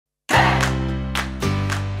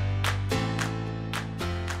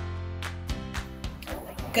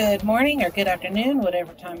Good morning or good afternoon,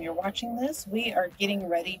 whatever time you're watching this. We are getting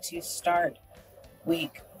ready to start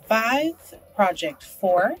week 5, project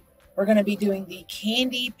 4. We're going to be doing the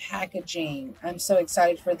candy packaging. I'm so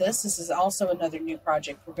excited for this. This is also another new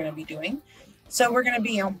project we're going to be doing. So we're going to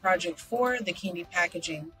be on project 4, the candy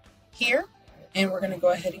packaging here, and we're going to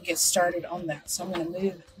go ahead and get started on that. So I'm going to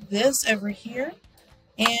move this over here,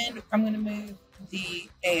 and I'm going to move the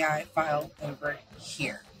AI file over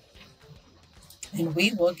here. And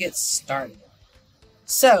we will get started.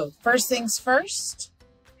 So first things first,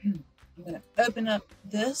 I'm going to open up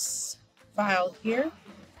this file here,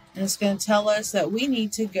 and it's going to tell us that we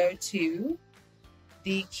need to go to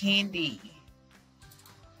the candy.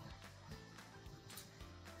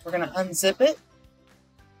 We're going to unzip it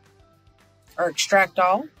or extract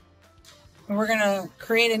all. And we're going to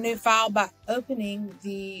create a new file by opening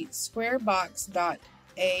the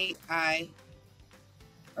squarebox.ai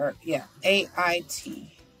AIT.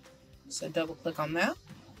 So double click on that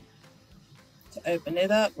to open it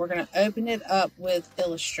up. We're going to open it up with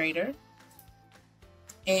Illustrator.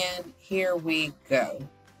 And here we go.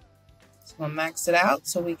 So I'm going to max it out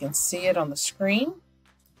so we can see it on the screen.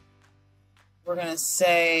 We're going to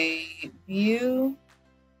say view,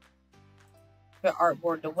 put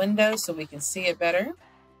artboard to window so we can see it better.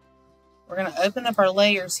 We're going to open up our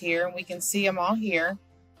layers here and we can see them all here.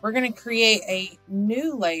 We're going to create a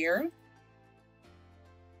new layer.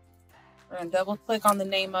 We're going to double click on the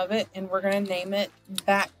name of it and we're going to name it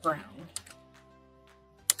background.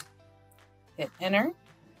 Hit enter.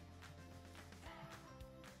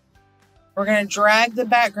 We're going to drag the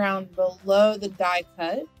background below the die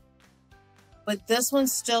cut. But this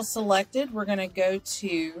one's still selected. We're going to go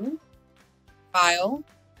to File,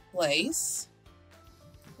 Place.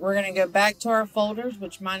 We're going to go back to our folders,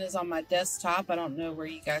 which mine is on my desktop. I don't know where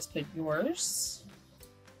you guys put yours.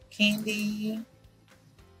 Candy.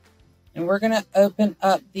 And we're going to open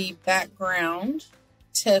up the background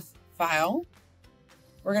TIFF file.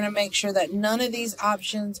 We're going to make sure that none of these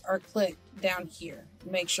options are clicked down here.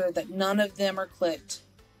 Make sure that none of them are clicked.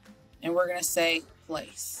 And we're going to say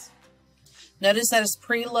place. Notice that it's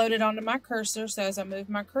preloaded onto my cursor. So as I move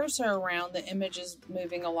my cursor around, the image is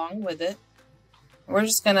moving along with it. We're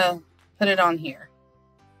just going to put it on here.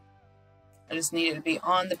 I just need it to be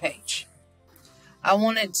on the page. I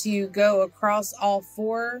want it to go across all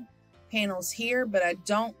 4 panels here, but I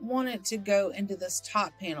don't want it to go into this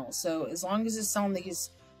top panel. So as long as it's on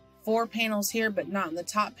these 4 panels here, but not in the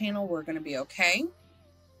top panel, we're going to be okay.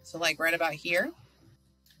 So like right about here.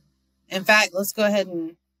 In fact, let's go ahead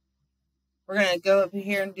and we're going to go up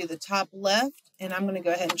here and do the top left, and I'm going to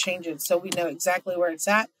go ahead and change it so we know exactly where it's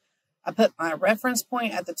at. I put my reference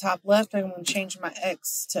point at the top left. I'm going to change my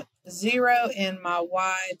X to 0 and my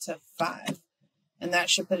Y to 5. And that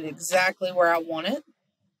should put it exactly where I want it.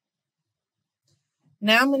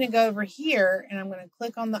 Now I'm going to go over here and I'm going to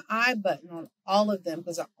click on the I button on all of them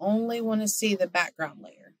because I only want to see the background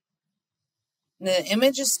layer. And the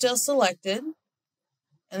image is still selected.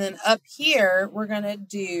 And then up here, we're going to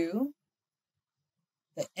do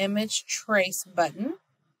the image trace button.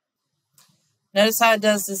 Notice how it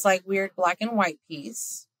does this like weird black and white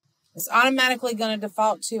piece. It's automatically going to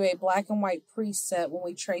default to a black and white preset when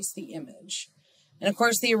we trace the image. And of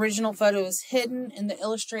course, the original photo is hidden and the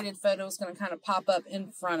illustrated photo is going to kind of pop up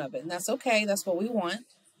in front of it. And that's okay. That's what we want.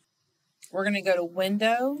 We're going to go to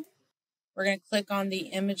Window. We're going to click on the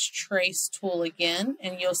Image Trace tool again,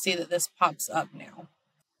 and you'll see that this pops up now.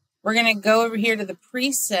 We're going to go over here to the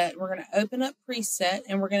preset. We're going to open up preset,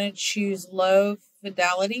 and we're going to choose Low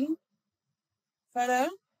Fidelity photo.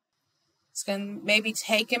 It's going to maybe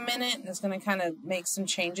take a minute, and it's going to kind of make some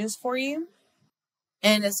changes for you.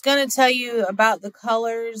 And it's going to tell you about the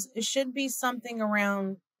colors. It should be something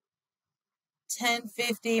around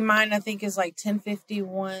 1050. Mine, I think, is like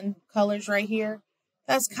 1051 colors right here.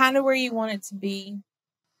 That's kind of where you want it to be.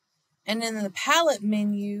 And then in the palette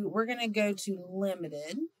menu, we're going to go to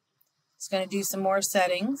Limited. It's going to do some more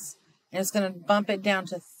settings. And it's going to bump it down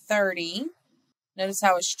to 30. Notice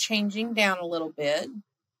how it's changing down a little bit.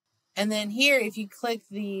 And then here, if you click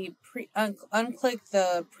the unclick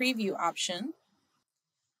the preview option,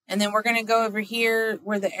 and then we're going to go over here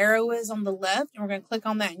where the arrow is on the left, and we're going to click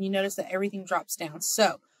on that, and you notice that everything drops down.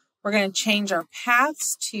 So we're going to change our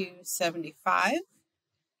paths to 75.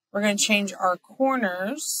 We're going to change our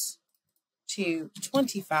corners to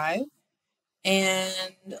 25. And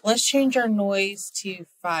let's change our noise to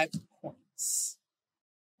 5 points.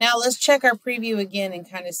 Now let's check our preview again and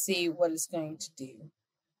kind of see what it's going to do.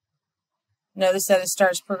 Notice that it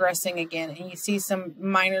starts progressing again, and you see some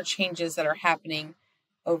minor changes that are happening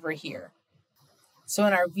over here. So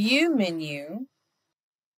in our view menu,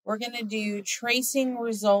 we're going to do tracing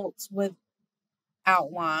results with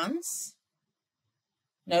outlines.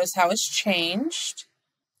 Notice how it's changed.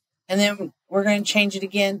 And then we're going to change it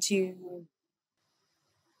again to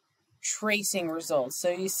tracing results. So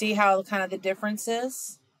you see how kind of the difference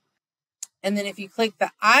is? And then if you click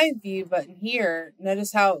the eye view button here,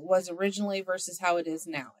 notice how it was originally versus how it is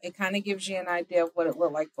now. It kind of gives you an idea of what it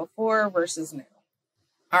looked like before versus now.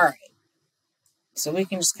 All right. So we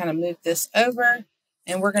can just kind of move this over,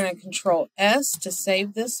 and we're going to Control S to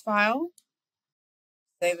save this file.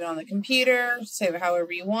 Save it on the computer, save it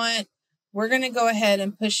however you want. We're going to go ahead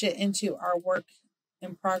and push it into our work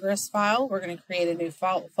in progress file. We're going to create a new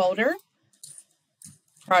folder,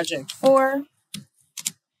 Project 4.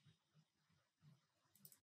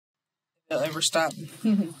 Don't ever stop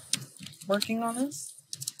working on this.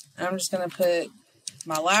 And I'm just going to put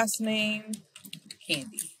my last name,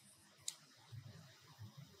 Candy,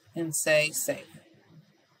 and say save.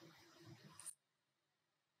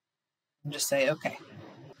 And just say okay.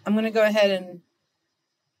 I'm going to go ahead and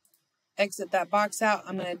exit that box out.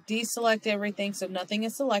 I'm going to deselect everything so nothing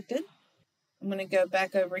is selected. I'm going to go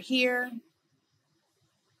back over here.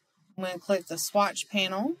 I'm going to click the swatch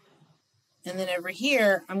panel. And then over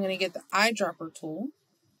here, I'm going to get the eyedropper tool.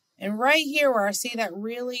 And right here where I see that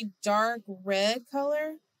really dark red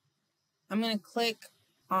color, I'm going to click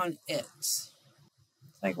on it. It's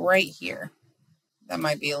like right here. That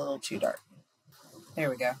might be a little too dark. There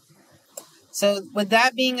we go. So with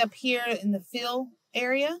that being up here in the fill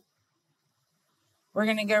area, we're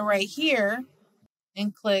going to go right here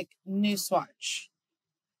and click New Swatch.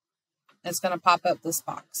 It's going to pop up this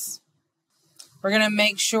box. We're going to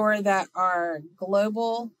make sure that our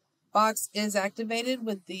global box is activated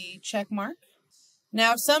with the check mark.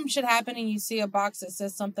 Now, if something should happen and you see a box that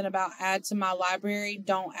says something about add to my library,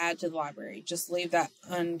 don't add to the library. Just leave that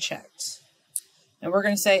unchecked. And we're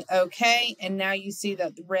going to say okay, and now you see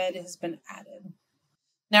that the red has been added.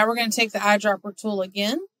 Now we're going to take the eyedropper tool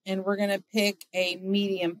again, and we're going to pick a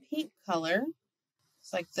medium pink color.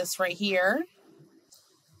 It's like this right here.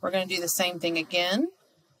 We're going to do the same thing again.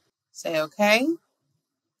 Say okay.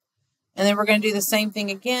 And then we're going to do the same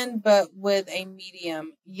thing again, but with a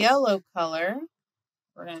medium yellow color.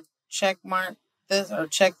 We're going to check mark this or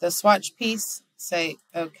check the swatch piece. Say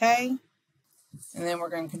okay. And then we're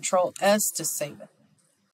going to Control S to save it.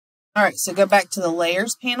 All right, so go back to the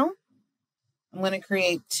layers panel. I'm going to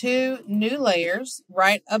create 2 new layers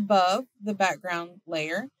right above the background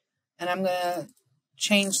layer. And I'm going to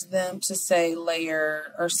change them to say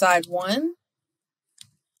layer or side 1.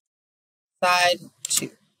 Side 2.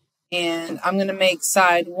 And I'm going to make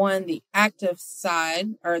side 1 the active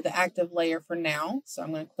side or the active layer for now. So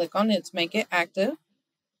I'm going to click on it to make it active.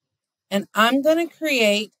 And I'm going to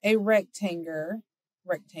create a rectangle,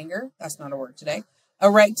 that's not a word today,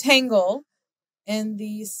 a rectangle in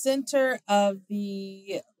the center of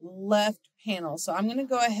the left panel. So I'm going to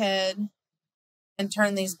go ahead and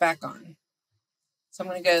turn these back on. So I'm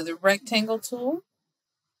going to go to the rectangle tool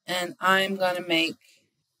and I'm going to make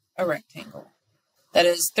a rectangle that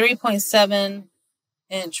is 3.7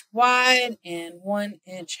 inch wide and 1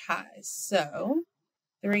 inch high. So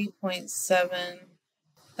 3.7,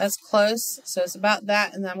 that's close. So it's about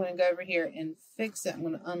that. And then I'm going to go over here and fix it. I'm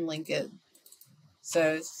going to unlink it.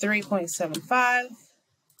 So 3.75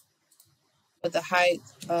 with a height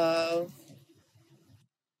of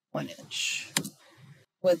 1 inch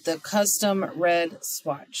with the custom red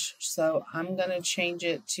swatch. So I'm going to change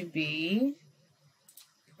it to be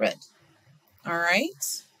red. All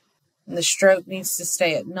right. And the stroke needs to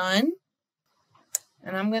stay at none.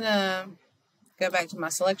 And I'm going to go back to my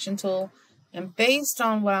selection tool. And based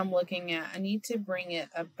on what I'm looking at, I need to bring it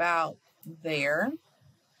about there.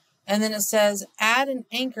 And then it says add an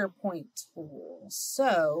anchor point tool.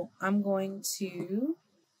 So I'm going to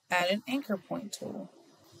add an anchor point tool.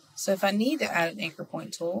 So if I need to add an anchor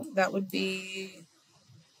point tool, that would be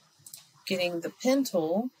getting the pen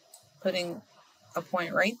tool, putting a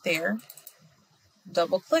point right there,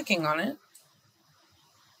 double clicking on it,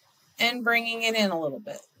 and bringing it in a little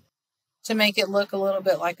bit to make it look a little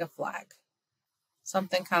bit like a flag.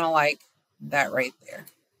 Something kind of like that right there.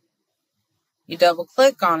 You double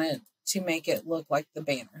click on it to make it look like the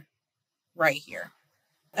banner right here.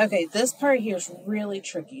 Okay, this part here is really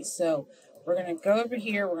tricky. So we're going to go over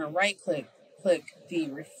here. We're going to right click the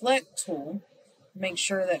reflect tool. Make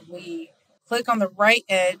sure that we click on the right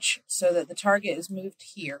edge so that the target is moved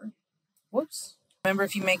here. Whoops. Remember,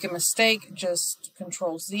 if you make a mistake, just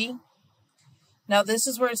Control Z. Now this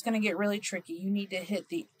is where it's going to get really tricky. You need to hit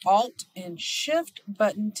the Alt and Shift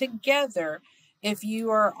button together. If you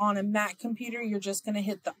are on a Mac computer, you're just going to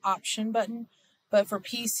hit the Option button. But for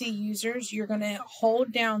PC users, you're going to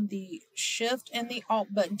hold down the Shift and the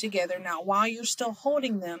Alt button together. Now, while you're still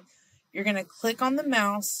holding them, you're going to click on the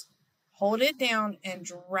mouse, hold it down, and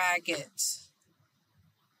drag it.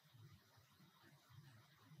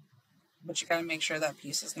 But you got to make sure that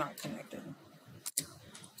piece is not connected.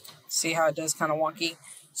 See how it does kind of wonky?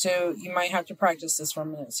 So you might have to practice this for a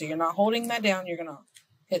minute. So you're not holding that down. You're going to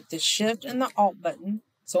hit the Shift and the Alt button.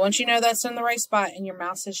 So once you know that's in the right spot and your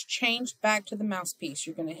mouse has changed back to the mouse piece,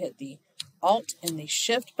 you're going to hit the Alt and the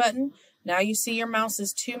Shift button. Now you see your mouse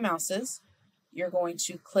is two mouses. You're going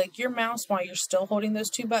to click your mouse while you're still holding those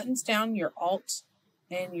two buttons down, your Alt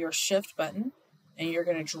and your Shift button, and you're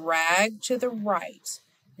going to drag to the right.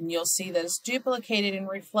 And you'll see that it's duplicated and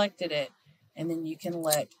reflected it, and then you can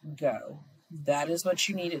let go. That is what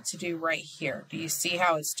you need it to do right here. Do you see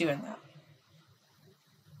how it's doing that?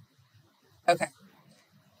 Okay.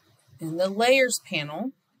 In the Layers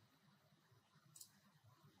panel,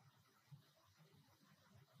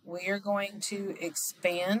 we are going to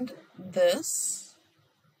expand this.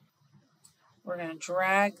 We're going to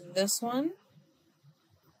drag this one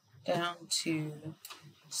down to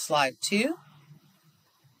slide 2.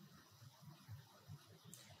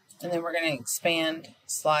 And then we're going to expand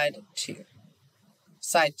side 2.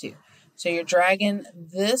 So you're dragging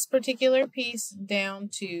this particular piece down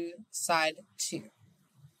to side 2.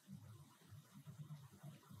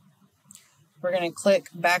 We're going to click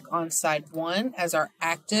back on side 1 as our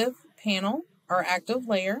active panel, our active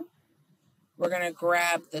layer. We're going to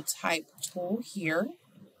grab the type tool here.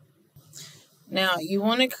 Now you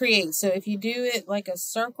want to create, so if you do it like a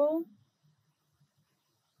circle,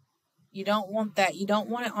 you don't want that. You don't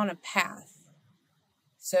want it on a path.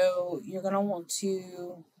 So you're going to want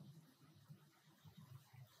to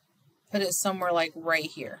put it somewhere like right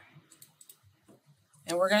here.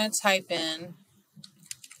 And we're going to type in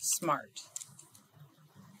smart.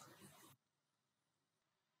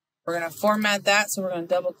 We're going to format that, so we're going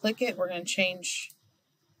to double click it. We're going to change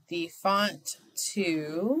the font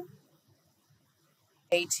to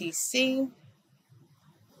ATC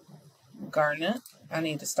Garnet. I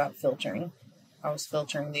need to stop filtering. I was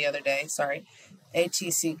filtering the other day, sorry.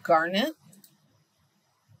 ATC Garnet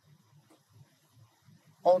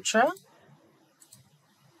Ultra.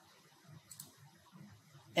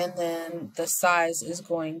 And then the size is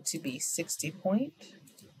going to be 60 point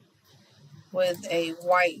with a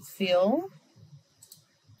white fill.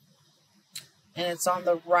 And it's on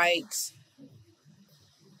the right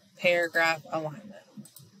paragraph alignment.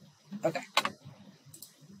 Okay.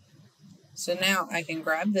 So now I can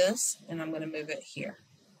grab this and I'm going to move it here.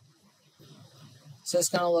 So it's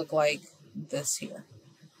going to look like this here.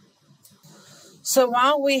 So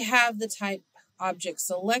while we have the type object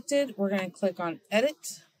selected, we're going to click on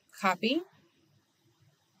Edit, Copy.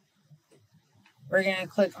 We're going to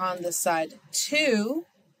click on the side 2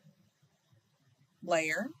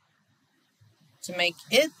 layer to make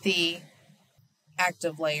it the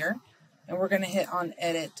active layer. And we're going to hit on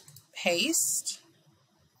Edit, Paste.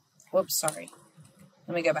 Whoops, sorry.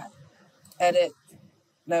 Let me go back. Edit,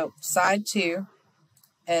 no, side 2,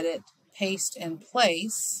 Edit, Paste, and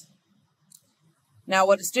Place. Now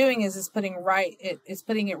what it's doing is it's putting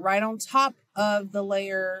it right on top of the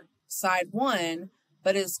layer side 1,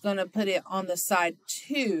 but it's going to put it on the side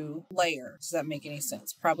 2 layer. Does that make any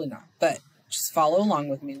sense? Probably not, but just follow along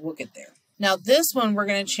with me. We'll get there. Now this one we're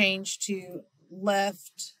going to change to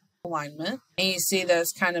left alignment, and you see that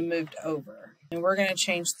it's kind of moved over. And we're going to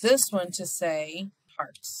change this one to say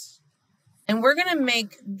hearts. And we're going to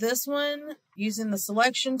make this one using the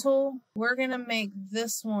selection tool. We're going to make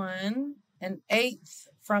this one 1/8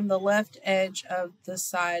 from the left edge of the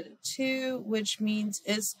side 2, which means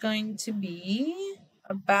it's going to be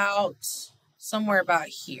about somewhere about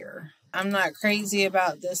here. I'm not crazy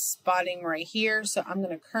about this spotting right here, so I'm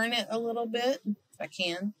going to kern it a little bit if I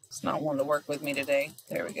can. It's not wanting to work with me today.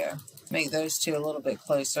 There we go. Make those two a little bit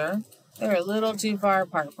closer. They're a little too far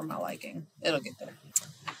apart for my liking. It'll get there.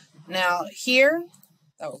 Now here,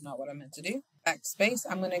 that was not what I meant to do. Backspace.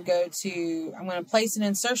 I'm going to place an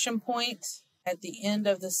insertion point at the end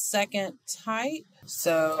of the second type.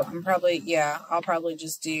 So I'll probably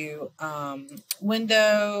just do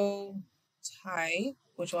window type,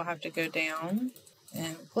 which will have to go down,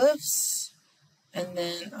 and glyphs. And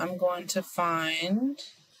then I'm going to find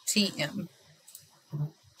TM.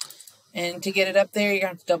 And to get it up there, you're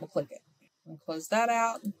going to have to double click it. And close that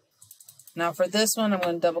out. Now for this one, I'm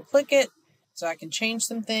going to double click it so I can change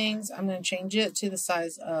some things. I'm going to change it to the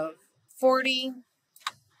size of 40.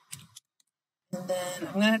 And then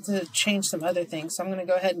I'm going to have to change some other things. So I'm going to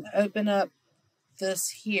go ahead and open up this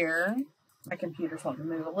here. My computer's wanting to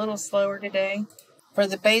move a little slower today. For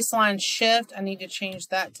the baseline shift, I need to change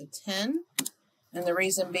that to 10. And the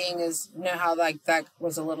reason being is, you know how like that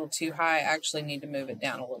was a little too high? I actually need to move it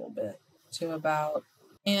down a little bit to about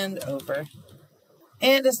and over.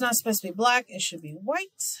 And it's not supposed to be black. It should be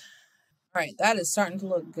white. All right, that is starting to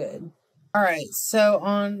look good. All right, so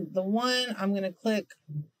on the one, I'm going to click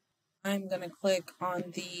on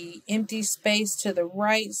the empty space to the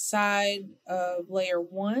right side of layer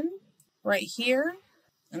 1 right here.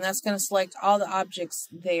 And that's going to select all the objects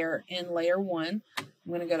there in layer 1. I'm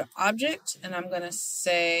going to go to Object, and I'm going to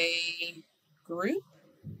say Group.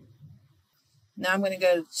 Now I'm going to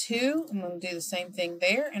go to 2. I'm going to do the same thing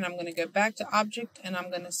there, and I'm going to go back to Object, and I'm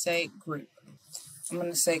going to say Group. I'm going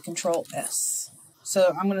to say Control S.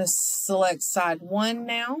 So I'm going to select side 1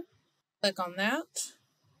 now. Click on that.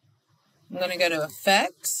 I'm going to go to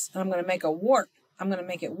Effects, and I'm going to make a warp. I'm going to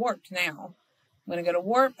make it warped now. I'm going to go to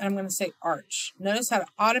Warp, and I'm going to say Arch. Notice how it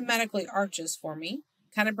automatically arches for me.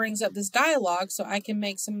 Kind of brings up this dialog so I can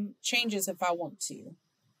make some changes if I want to.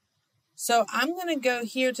 So I'm going to go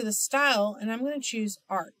here to the style, and I'm going to choose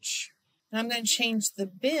Arch. And I'm going to change the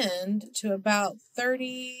bend to about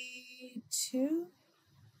 32.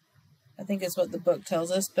 I think is what the book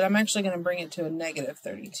tells us, but I'm actually going to bring it to a negative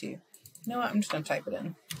 32. You know what? I'm just going to type it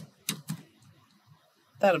in.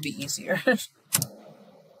 That'll be easier.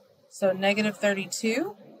 So negative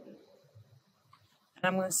 32. And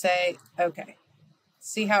I'm going to say, okay.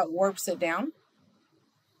 See how it warps it down?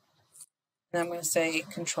 And I'm going to say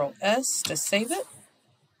Control S to save it.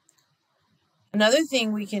 Another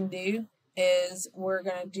thing we can do is we're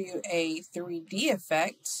going to do a 3D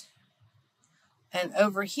effect. And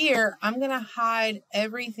over here, I'm going to hide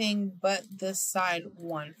everything but this side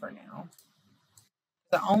 1 for now.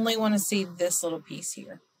 I only want to see this little piece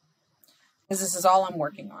here, because this is all I'm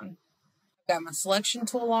working on. I've got my selection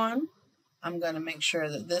tool on. I'm going to make sure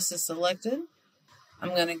that this is selected. I'm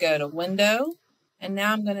going to go to Window, and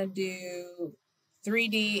now I'm going to do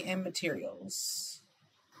 3D and Materials.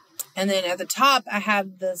 And then at the top, I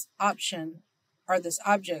have this option, or this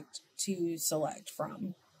object to select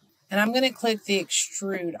from. And I'm going to click the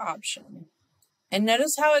Extrude option. And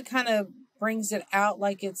notice how it kind of brings it out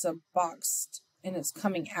like it's a boxed, and it's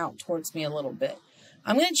coming out towards me a little bit.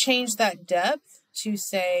 I'm going to change that depth to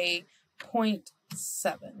say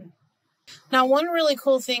 0.7. Now, one really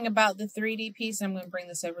cool thing about the 3D piece, I'm going to bring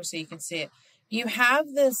this over so you can see it. You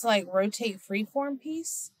have this like rotate freeform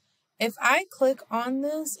piece. If I click on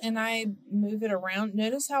this and I move it around,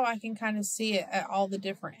 notice how I can kind of see it at all the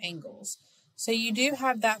different angles. So you do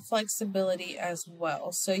have that flexibility as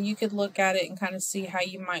well. So you could look at it and kind of see how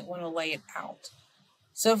you might want to lay it out.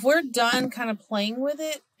 So if we're done kind of playing with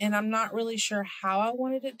it, and I'm not really sure how I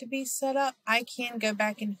wanted it to be set up, I can go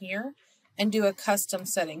back in here and do a custom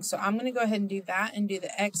setting. So I'm going to go ahead and do that and do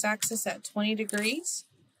the x-axis at 20 degrees,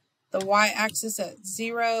 the y-axis at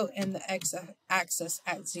 0, and the x-axis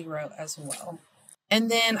at 0 as well.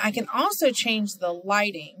 And then I can also change the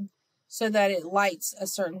lighting so that it lights a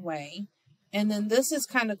certain way. And then this is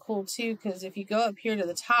kind of cool too, because if you go up here to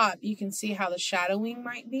the top, you can see how the shadowing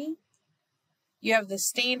might be. You have the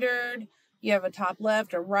standard, you have a top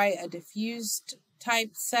left or right, a diffused type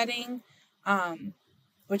setting,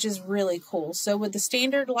 which is really cool. So with the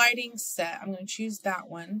standard lighting set, I'm going to choose that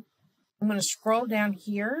one. I'm going to scroll down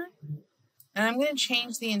here, and I'm going to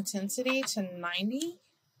change the intensity to 90.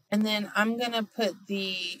 And then I'm going to put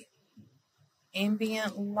the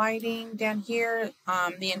ambient lighting down here,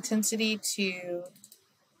 the intensity to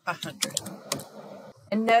 100.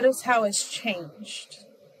 And notice how it's changed.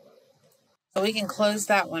 So we can close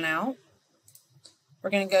that one out. We're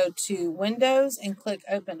going to go to Windows and click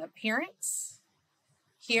Open Appearance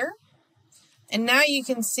here. And now you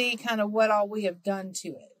can see kind of what all we have done to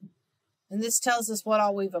it. And this tells us what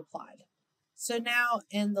all we've applied. So now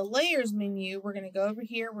in the Layers menu, we're going to go over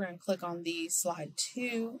here. We're going to click on the side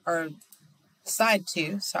 2. Click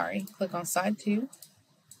on side 2.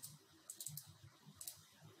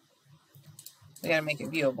 We got to make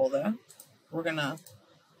it viewable though. We're going to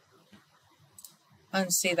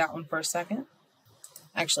unsee that one for a second.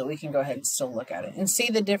 Actually, we can go ahead and still look at it and see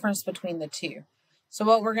the difference between the two. So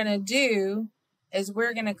what we're going to do is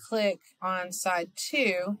we're going to click on side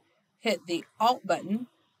 2, hit the Alt button,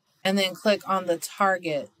 and then click on the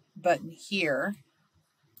Target button here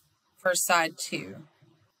for side 2.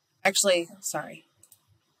 Actually, sorry.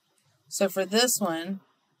 So for this one,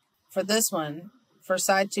 for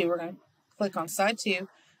side 2, we're going to click on side 2.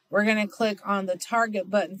 We're going to click on the Target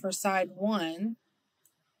button for side 1.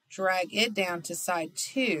 Drag it down to side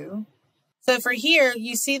 2. So for here,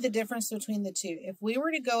 you see the difference between the two. If we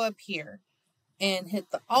were to go up here and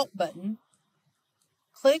hit the Alt button,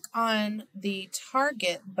 click on the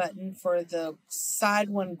target button for the side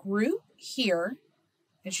one group here,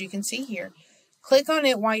 as you can see here. Click on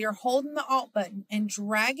it while you're holding the Alt button and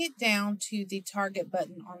drag it down to the target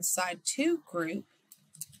button on side 2 group.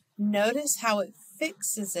 Notice how it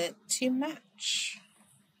fixes it to match.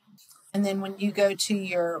 And then when you go to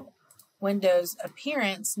your Windows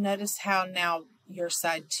appearance, notice how now your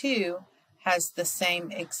side 2 has the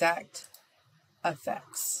same exact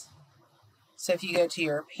effects. So if you go to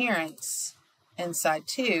your appearance in side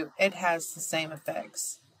 2, it has the same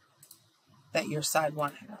effects that your side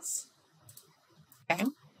 1 has. Okay.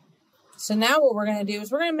 So now what we're going to do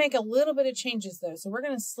is we're going to make a little bit of changes though. So we're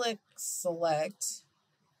going to select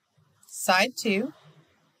side 2.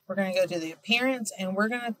 We're going to go to the appearance and we're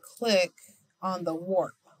going to click on the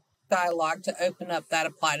warp dialog to open up that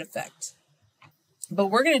applied effect. But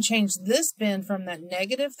we're going to change this bin from that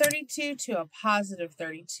 -32 to a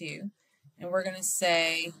 +32. And we're going to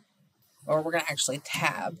say, or we're going to actually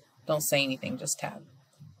tab. Don't say anything, just tab.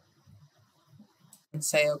 And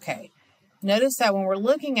say okay. Notice that when we're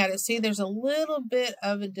looking at it, see there's a little bit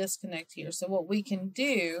of a disconnect here. So what we can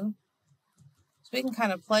do is we can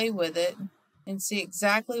kind of play with it and see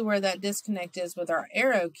exactly where that disconnect is with our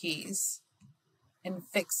arrow keys and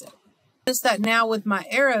fix it. Notice that now with my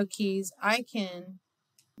arrow keys, I can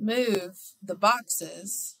move the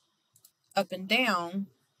boxes up and down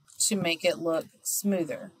to make it look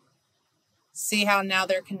smoother. See how now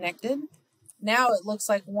they're connected? Now it looks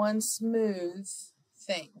like one smooth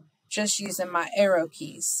thing, just using my arrow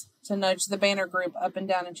keys to nudge the banner group up and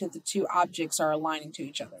down until the two objects are aligning to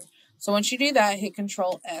each other. So once you do that, hit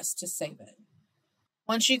Control S to save it.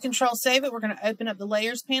 Once you Control Save it, we're going to open up the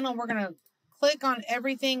Layers panel. We're going to click on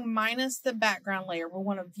everything minus the background layer. We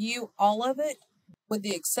want to view all of it with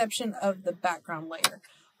the exception of the background layer.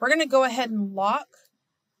 We're going to go ahead and lock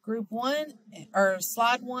Group 1 or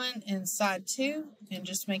Slide 1 and Side 2 and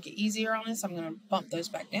just make it easier on us. I'm going to bump those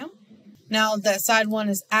back down. Now that Side 1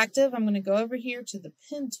 is active, I'm going to go over here to the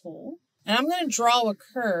Pen tool and I'm going to draw a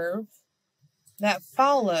curve that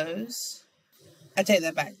follows. I take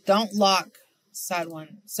that back. Don't lock Side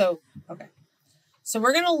 1. So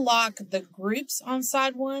we're going to lock the groups on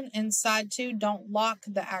Side 1 and Side 2. Don't lock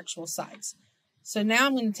the actual sides. So now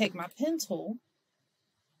I'm going to take my Pen tool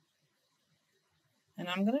and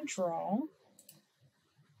I'm going to draw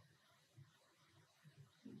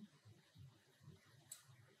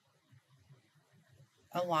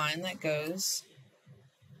a line that goes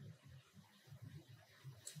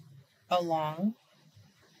along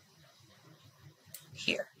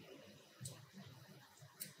here.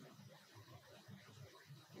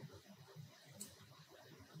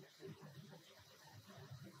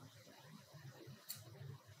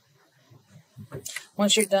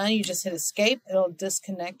 Once you're done, you just hit escape. It'll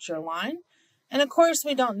disconnect your line. And of course,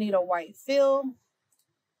 we don't need a white fill.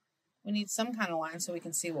 We need some kind of line so we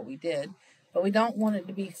can see what we did. But we don't want it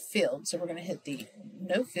to be filled. So we're going to hit the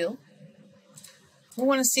no fill. We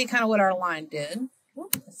want to see kind of what our line did.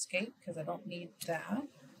 Whoop, escape, because I don't need that.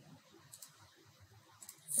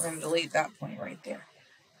 We're going to delete that point right there.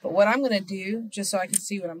 But what I'm going to do, just so I can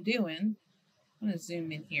see what I'm doing, I'm going to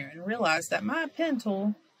zoom in here and realize that my pen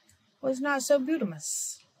tool was not so beautiful.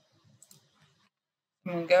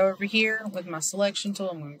 I'm going to go over here with my selection tool.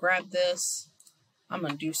 I'm going to grab this. I'm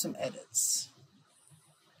going to do some edits.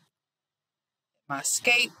 My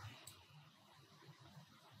escape.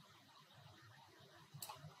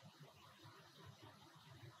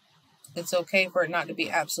 It's okay for it not to be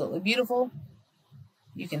absolutely beautiful.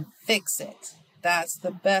 You can fix it. That's the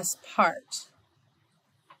best part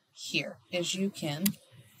here, is you can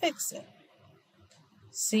fix it.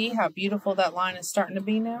 See how beautiful that line is starting to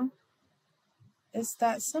be now? It's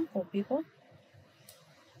that simple, people.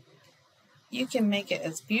 You can make it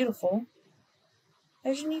as beautiful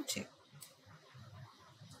as you need to.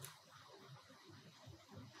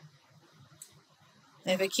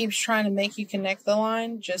 If it keeps trying to make you connect the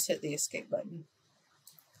line, just hit the escape button.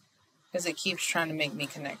 Because it keeps trying to make me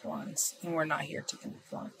connect lines. And we're not here to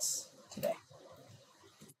connect lines today.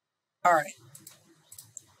 All right.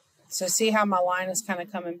 So see how my line is kind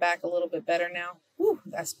of coming back a little bit better now? Whew,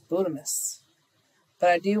 that's bootimus.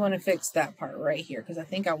 But I do want to fix that part right here because I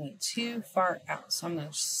think I went too far out. So I'm going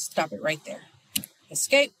to stop it right there.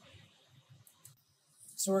 Escape.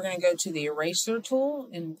 So we're going to go to the eraser tool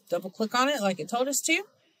and double click on it like it told us to.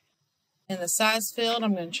 In the size field,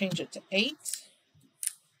 I'm going to change it to 8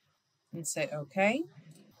 and say OK.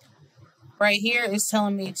 Right here is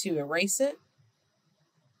telling me to erase it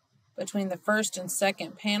between the first and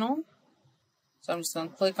second panel. So I'm just going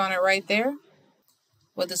to click on it right there.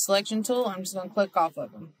 With the selection tool, I'm just going to click off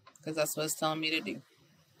of them because that's what it's telling me to do.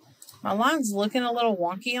 My line's looking a little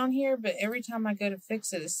wonky on here, but every time I go to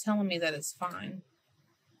fix it, it's telling me that it's fine.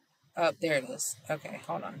 Oh, there it is. Okay,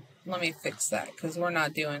 hold on. Let me fix that because we're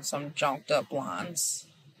not doing some junked up lines.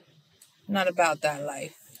 Not about that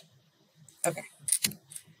life. Okay. I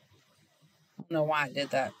don't know why I did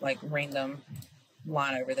that like random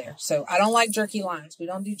line over there. So I don't like jerky lines. We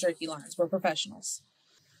don't do jerky lines. We're professionals.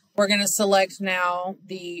 We're going to select now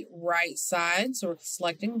the right side. So we're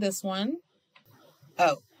selecting this one.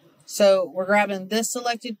 Oh, so we're grabbing this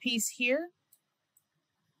selected piece here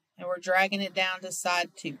and we're dragging it down to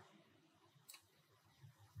side 2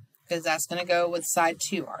 because that's going to go with side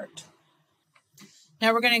 2 art.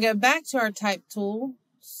 Now we're going to go back to our type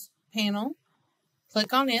tools panel,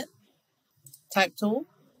 click on it, type tool,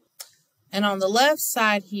 and on the left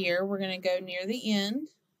side here, we're going to go near the end.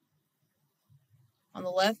 On the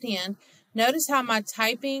left end, notice how my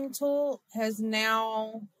typing tool has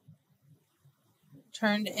now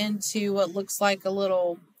turned into what looks like a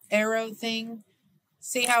little arrow thing.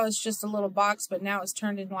 See how it's just a little box, but now it's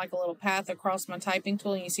turned into like a little path across my typing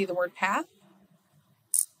tool, and you see the word path?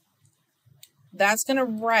 That's going to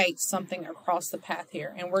write something across the path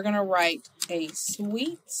here, and we're going to write a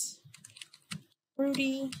sweet,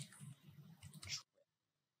 fruity,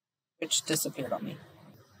 which disappeared on me.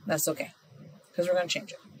 That's okay, because we're going to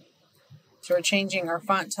change it. So we're changing our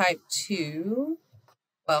font type to,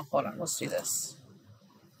 well, hold on, let's do this.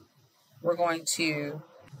 We're going to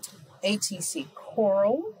ATC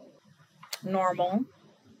Coral, normal,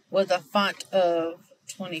 with a font of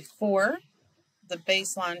 24. The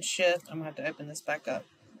baseline shift, I'm going to have to open this back up.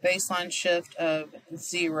 Baseline shift of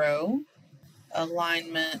 0.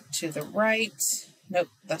 Alignment to the right. Nope,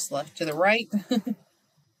 that's left. To the right. Let me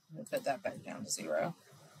put that back down to 0.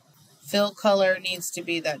 Fill color needs to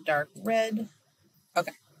be that dark red.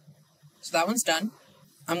 Okay, so that one's done.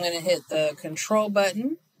 I'm going to hit the control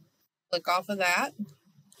button. Click off of that.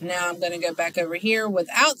 Now I'm going to go back over here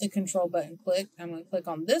without the control button clicked. I'm going to click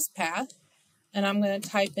on this path. And I'm going to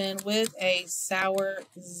type in with a sour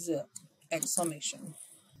zip, exclamation.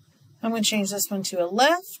 I'm going to change this one to a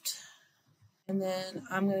left. And then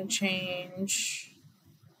I'm going to change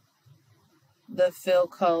the fill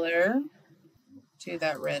color to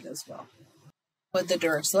that red as well. With the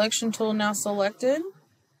direct selection tool now selected,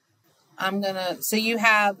 I'm going to, so you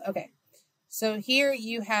have, okay. So here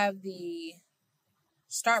you have the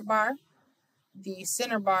start bar, the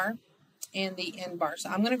center bar, and the end bar. So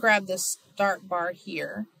I'm going to grab this start bar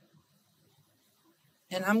here,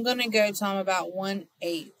 and I'm going to go to about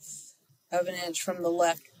 1/8 of an inch from the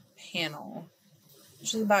left panel,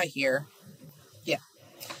 which is about here. Yeah.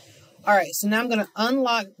 All right, so now I'm going to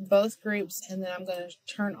unlock both groups, and then I'm going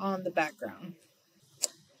to turn on the background.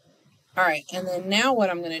 All right, and then now what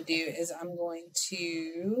I'm going to do is I'm going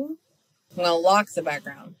to lock the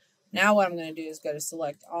background. Now what I'm going to do is go to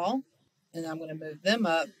select all, and I'm going to move them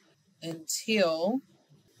up until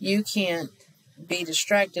you can't be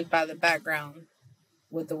distracted by the background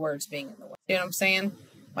with the words being in the way. You know what I'm saying?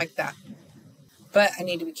 Like that. But I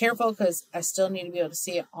need to be careful because I still need to be able to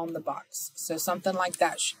see it on the box. So something like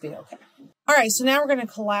that should be okay. All right, so now we're going to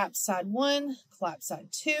collapse side 1, collapse side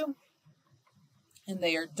 2, and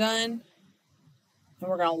they are done. And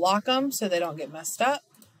we're going to lock them so they don't get messed up.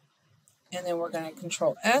 And then we're going to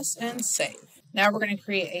Control S and save. Now we're going to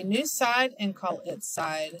create a new side and call it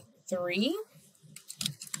side 3.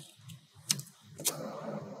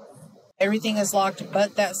 Everything is locked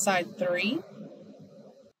but that side 3.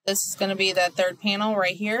 This is going to be that third panel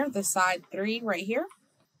right here, the side 3 right here.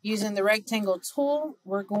 Using the rectangle tool,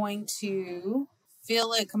 we're going to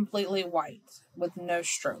fill it completely white with no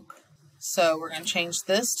stroke. So we're going to change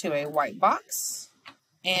this to a white box.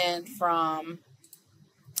 And from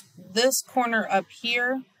this corner up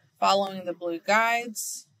here, following the blue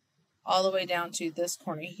guides, all the way down to this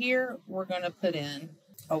corner here, we're going to put in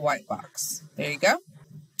a white box. There you go.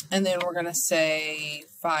 And then we're going to say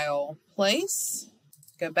File, Place.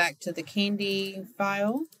 Go back to the Candy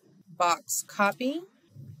file, box copy,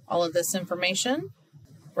 all of this information.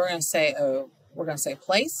 We're going to say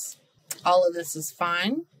place. All of this is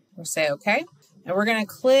fine. We'll say okay. And we're going to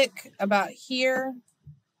click about here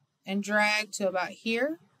and drag to about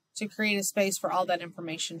here to create a space for all that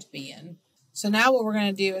information to be in. So now what we're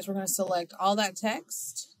going to do is we're going to select all that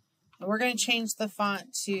text, and we're going to change the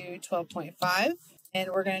font to 12.5,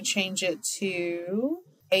 and we're going to change it to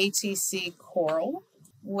ATC Coral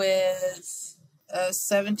with a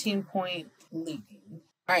 17-point leading.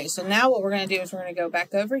 All right, so now what we're going to do is we're going to go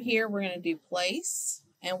back over here. We're going to do place,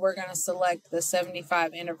 and we're going to select the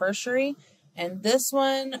 75 anniversary. And this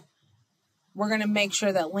one, We're going to make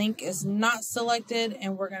sure that link is not selected,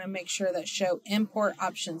 and we're going to make sure that show import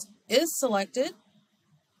options is selected.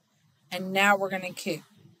 And now we're going to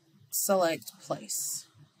select place.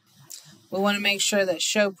 We want to make sure that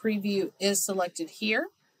show preview is selected here.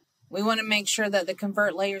 We want to make sure that the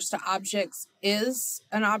convert layers to objects is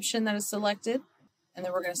an option that is selected. And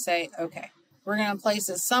then we're going to say, okay. We're going to place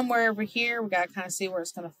it somewhere over here. We got to kind of see where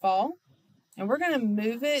it's going to fall. And we're going to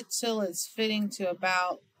move it till it's fitting to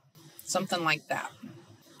about something like that.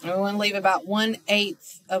 And we want to leave about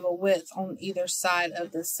 1/8 of a width on either side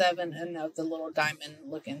of the 7 and of the little diamond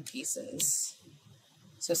looking pieces.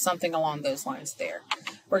 So something along those lines there.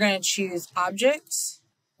 We're going to choose objects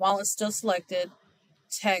while it's still selected,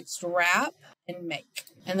 text wrap, and make.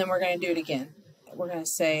 And then we're going to do it again. We're going to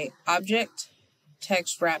say object,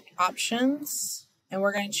 text wrapped options, and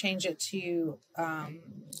we're going to change it to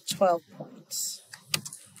 12 points.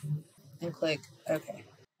 And click OK.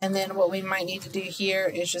 And then what we might need to do here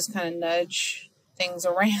is just kind of nudge things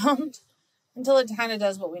around until it kind of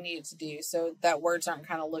does what we need it to do, so that words aren't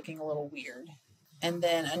kind of looking a little weird. And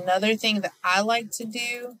then another thing that I like to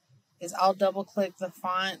do is I'll double click the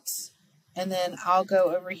fonts, and then I'll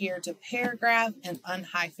go over here to paragraph and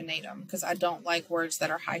unhyphenate them because I don't like words that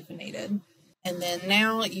are hyphenated. And then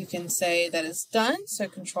now you can say that it's done. So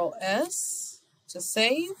Control S to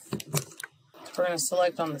save. We're going to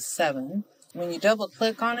select on the 7. When you double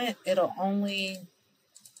click on it, it'll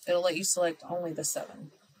let you select only the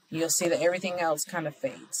 7. You'll see that everything else kind of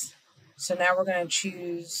fades. So now we're going to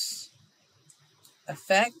choose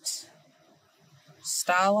Effect,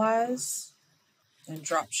 Stylize, and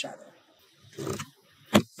Drop Shadow.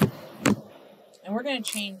 And we're going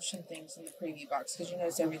to change some things in the preview box because you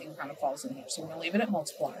notice everything kind of falls in here. So we're going to leave it at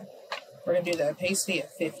multiply. We're going to do the opacity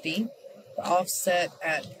at 50, the offset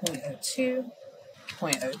at 0.02.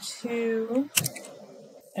 0.02,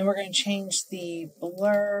 and we're going to change the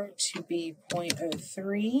blur to be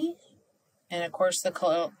 0.03, and of course the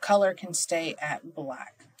color can stay at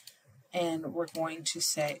black. And we're going to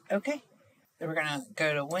say okay. Then we're going to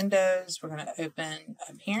go to Windows, we're going to open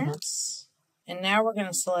Appearance, and now we're going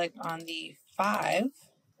to select on the 5.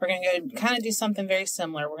 We're going to go kind of do something very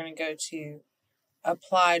similar. We're going to go to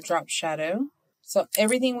Apply Drop Shadow. So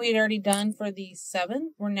everything we had already done for the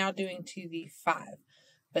 7, we're now doing to the 5.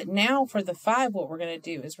 But now for the 5, what we're going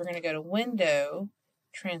to do is we're going to go to Window,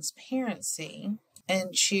 Transparency,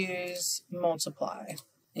 and choose Multiply.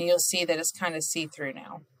 And you'll see that it's kind of see-through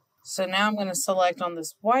now. So now I'm going to select on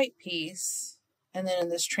this white piece, and then in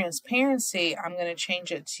this transparency, I'm going to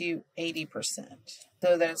change it to 80%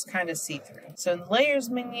 so that it's kind of see-through. So in the Layers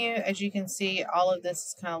menu, as you can see, all of this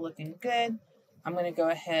is kind of looking good. I'm going to go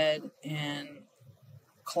ahead and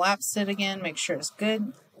collapse it again, make sure it's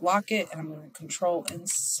good, lock it, and I'm going to Control and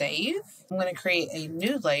save. I'm going to create a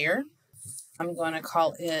new layer. I'm going to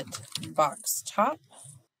call it Box Top.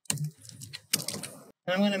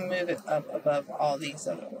 And I'm going to move it up above all these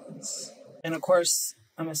other ones. And of course,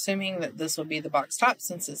 I'm assuming that this will be the box top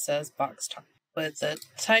since it says box top. With the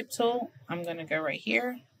type tool, I'm going to go right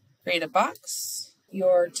here, create a box.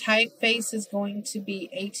 Your typeface is going to be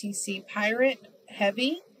ATC Pirate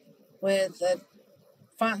Heavy with a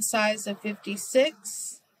font size of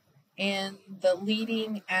 56 and the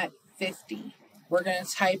leading at 50. We're going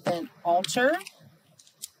to type in Alter,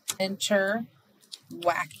 Enter,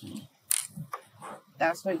 Wacky.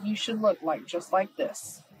 That's what you should look like, just like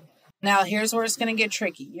this. Now, here's where it's going to get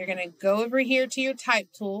tricky. You're going to go over here to your type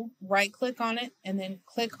tool, right-click on it, and then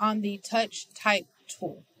click on the Touch Type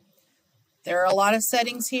tool. There are a lot of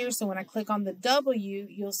settings here, so when I click on the W,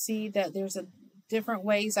 you'll see that there's different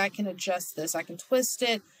ways I can adjust this. I can twist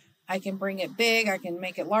it, I can bring it big, I can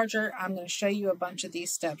make it larger. I'm going to show you a bunch of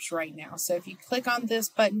these steps right now. So if you click on this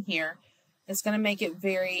button here, it's going to make it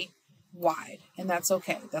very wide, and that's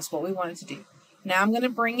okay. That's what we wanted to do. Now I'm going to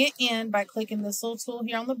bring it in by clicking this little tool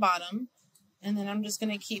here on the bottom, and then I'm just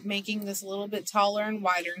going to keep making this a little bit taller and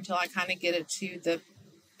wider until I kind of get it to the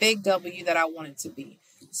big W that I want it to be.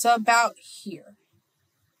 So about here.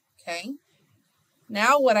 Okay.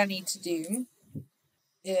 Now what I need to do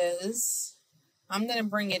is I'm going to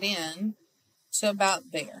bring it in to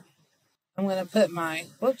about there. I'm going to put my,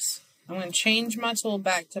 I'm going to change my tool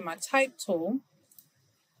back to my type tool.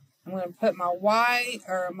 I'm going to put my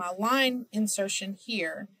my line insertion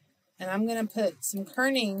here, and I'm going to put some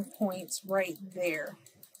kerning points right there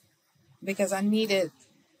because I needed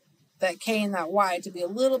that K and that Y to be a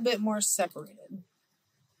little bit more separated.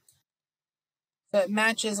 So it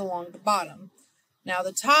matches along the bottom. Now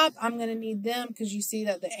the top, I'm going to need them because you see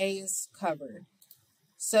that the A is covered.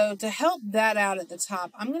 So to help that out at the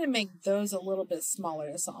top, I'm going to make those a little bit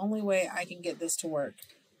smaller. That's the only way I can get this to work.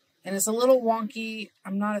 And it's a little wonky.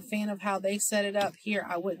 I'm not a fan of how they set it up here.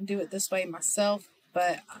 I wouldn't do it this way myself,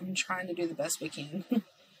 but I'm trying to do the best we can.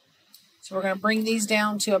 So we're going to bring these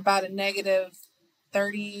down to about a negative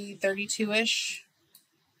 30, 32-ish.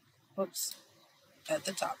 Whoops, at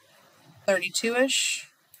the top. 32-ish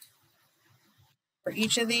for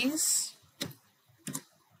each of these.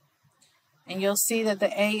 And you'll see that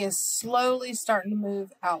the A is slowly starting to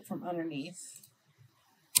move out from underneath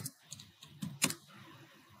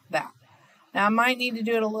that. Now I might need to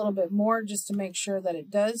do it a little bit more just to make sure that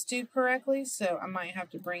it does do correctly. So I might have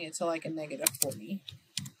to bring it to like a negative 40.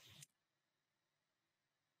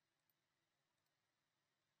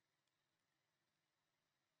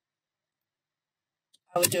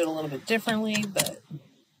 I would do it a little bit differently, but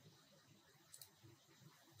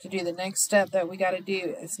to do the next step that we got to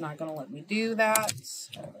do, it's not going to let me do that.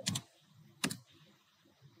 So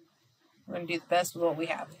we're going to do the best with what we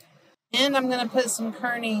have. And I'm going to put some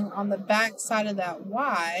kerning on the back side of that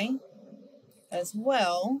Y as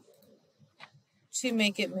well to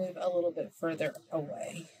make it move a little bit further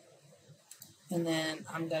away. And then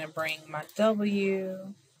I'm going to bring my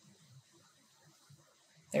W.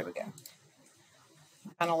 There we go.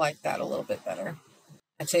 I kind of like that a little bit better.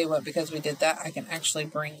 I tell you what, because we did that, I can actually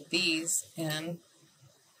bring these in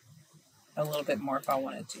a little bit more if I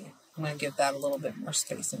wanted to. I'm going to give that a little bit more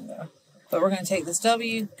spacing though. But we're going to take this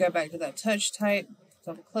W, go back to that touch type,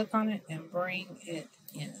 double click on it, and bring it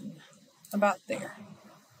in about there.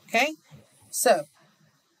 Okay, so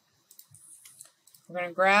we're going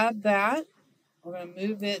to grab that. We're going to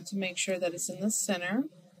move it to make sure that it's in the center.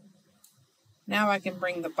 Now I can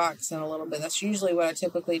bring the box in a little bit. That's usually what I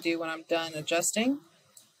typically do when I'm done adjusting.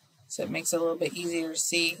 So it makes it a little bit easier to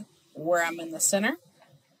see where I'm in the center.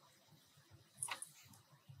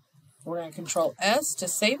 We're going to Control S to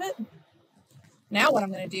save it. Now what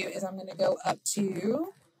I'm going to do is I'm going to go up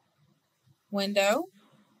to Window,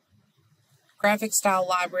 Graphic Style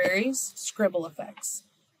Libraries, Scribble Effects.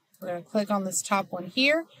 We're going to click on this top one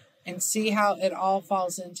here and see how it all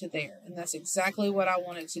falls into there. And that's exactly what I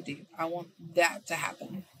want it to do. I want that to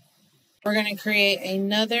happen. We're going to create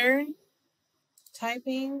another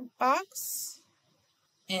typing box.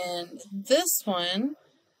 And this one,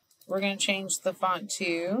 we're going to change the font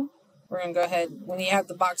to, we're going to go ahead, when you have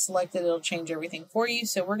the box selected, it'll change everything for you.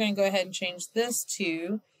 So we're going to go ahead and change this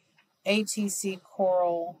to ATC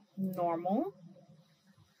Coral Normal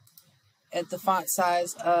at the font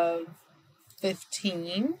size of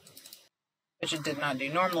 15, which it did not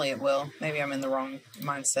do. Normally it will. Maybe I'm in the wrong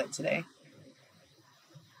mindset today,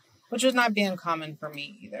 which would not be uncommon for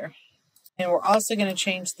me either. And we're also going to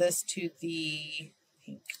change this to the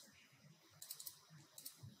pink.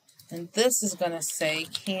 And this is going to say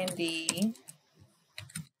Candy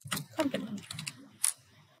Company.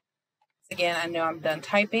 Again, I know I'm done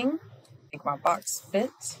typing. Make my box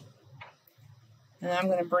fit. And I'm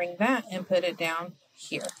going to bring that and put it down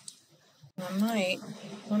here. And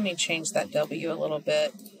let me change that W a little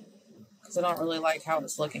bit because I don't really like how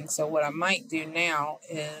it's looking. So what I might do now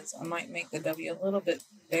is I might make the W a little bit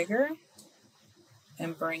bigger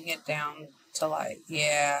and bring it down to like,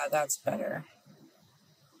 yeah, that's better.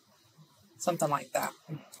 Something like that.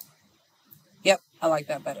 Yep, I like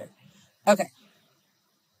that better. Okay.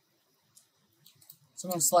 So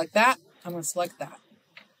I'm going to select that. I'm going to select that.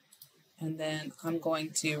 And then I'm going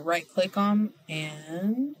to right click on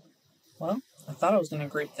and, well, I thought I was going to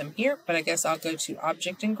group them here, but I guess I'll go to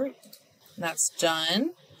Object and Group. And that's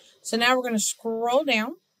done. So now we're going to scroll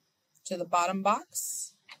down to the bottom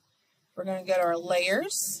box. We're going to go to our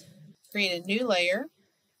layers, create a new layer,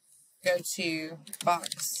 go to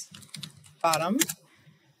Box Bottom.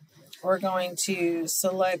 We're going to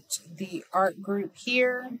select the art group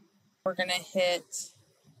here. We're going to hit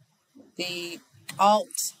the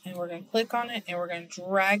Alt and we're going to click on it and we're going to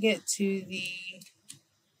drag it to the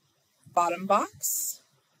bottom box.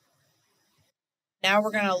 Now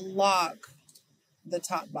we're going to lock the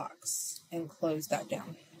top box and close that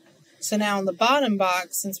down. So now on the bottom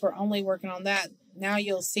box, since we're only working on that, now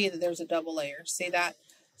you'll see that there's a double layer. See that?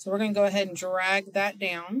 So we're going to go ahead and drag that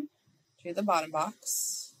down to the bottom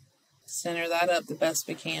box. Center that up the best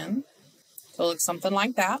we can. So it looks something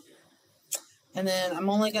like that. And then I'm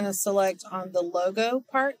only going to select on the logo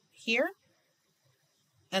part here.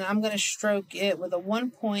 And I'm going to stroke it with a 1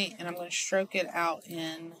 point and I'm going to stroke it out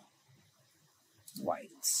in white.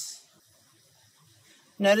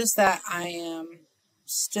 Notice that I am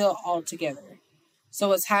still all together. So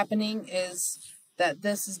what's happening is that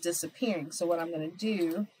this is disappearing. So what I'm going to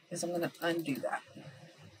do is I'm going to undo that.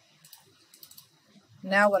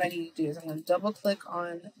 Now what I need to do is I'm going to double click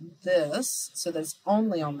on this so that it's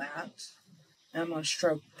only on that. And I'm going to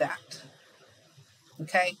stroke that.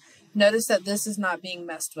 Okay. Notice that this is not being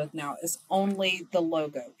messed with now. It's only the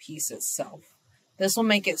logo piece itself. This will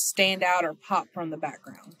make it stand out or pop from the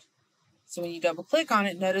background. So when you double click on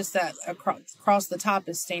it, notice that across the top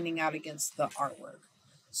is standing out against the artwork.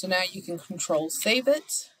 So now you can control save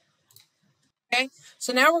it. Okay,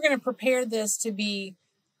 so now we're going to prepare this to be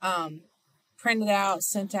printed out,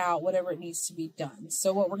 sent out, whatever it needs to be done.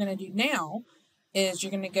 So what we're going to do now is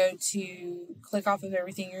you're going to go to click off of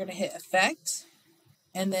everything. You're going to hit Effect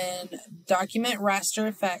and then Document Raster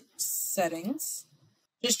Effects Settings.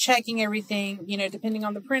 Just checking everything, depending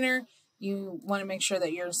on the printer, you want to make sure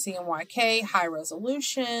that you're CMYK, high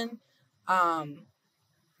resolution.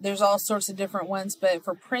 There's all sorts of different ones, but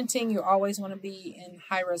for printing, you always want to be in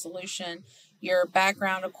high resolution. Your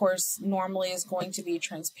background, of course, normally is going to be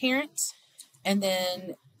transparent. And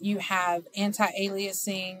then you have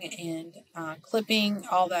anti-aliasing and clipping,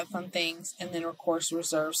 all that fun things. And then, of course,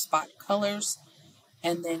 reserve spot colors.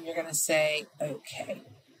 And then you're going to say, OK.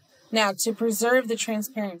 Now, to preserve the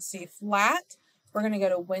transparency flat, we're going to go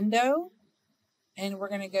to Window, and we're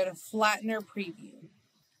going to go to Flattener Preview.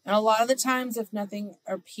 And a lot of the times, if nothing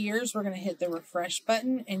appears, we're going to hit the refresh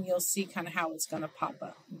button, and you'll see kind of how it's going to pop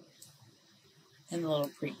up in the little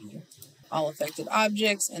preview. All affected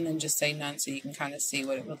objects, and then just say none so you can kind of see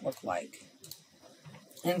what it would look like.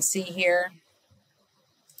 And see here,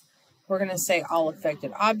 we're going to say all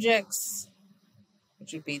affected objects,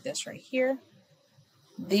 which would be this right here.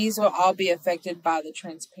 These will all be affected by the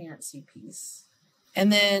transparency piece.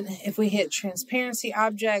 And then if we hit transparency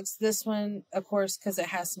objects, this one, of course, because it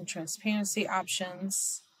has some transparency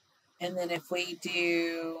options. And then if we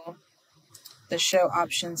do the show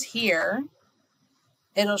options here,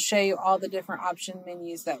 it'll show you all the different option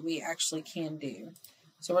menus that we actually can do.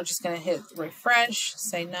 So we're just going to hit refresh,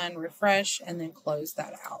 say none, refresh, and then close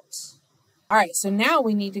that out. All right, so now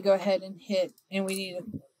we need to go ahead and we need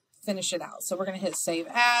to finish it out. So we're going to hit save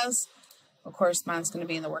as. Of course, mine's going to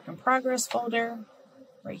be in the work in progress folder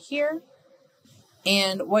right here.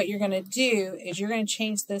 And what you're going to do is you're going to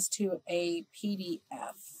change this to a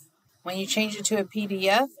PDF. When you change it to a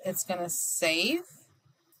PDF, it's going to save,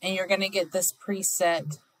 and you're going to get this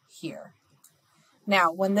preset here.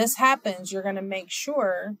 Now, when this happens, you're going to make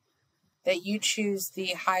sure that you choose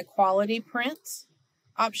the high quality print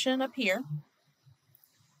option up here,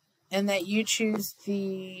 and that you choose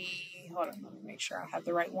the, hold on, let me make sure I have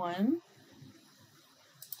the right one.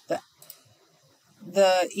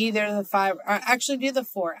 Either the 5, or actually do the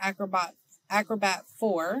 4, Acrobat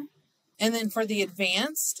 4. And then for the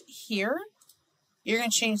advanced here, you're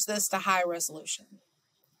going to change this to high resolution.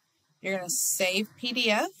 You're going to save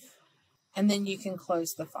PDF, and then you can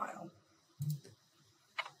close the file.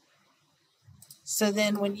 So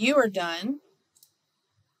then when you are done,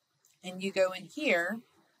 and you go in here,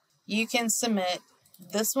 you can submit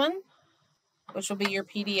this one, which will be your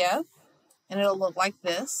PDF, and it'll look like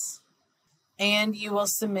this. And you will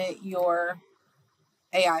submit your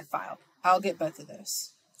AI file. I'll get both of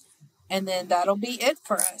those. And then that'll be it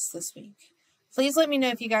for us this week. Please let me know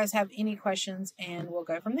if you guys have any questions, and we'll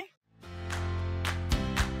go from there.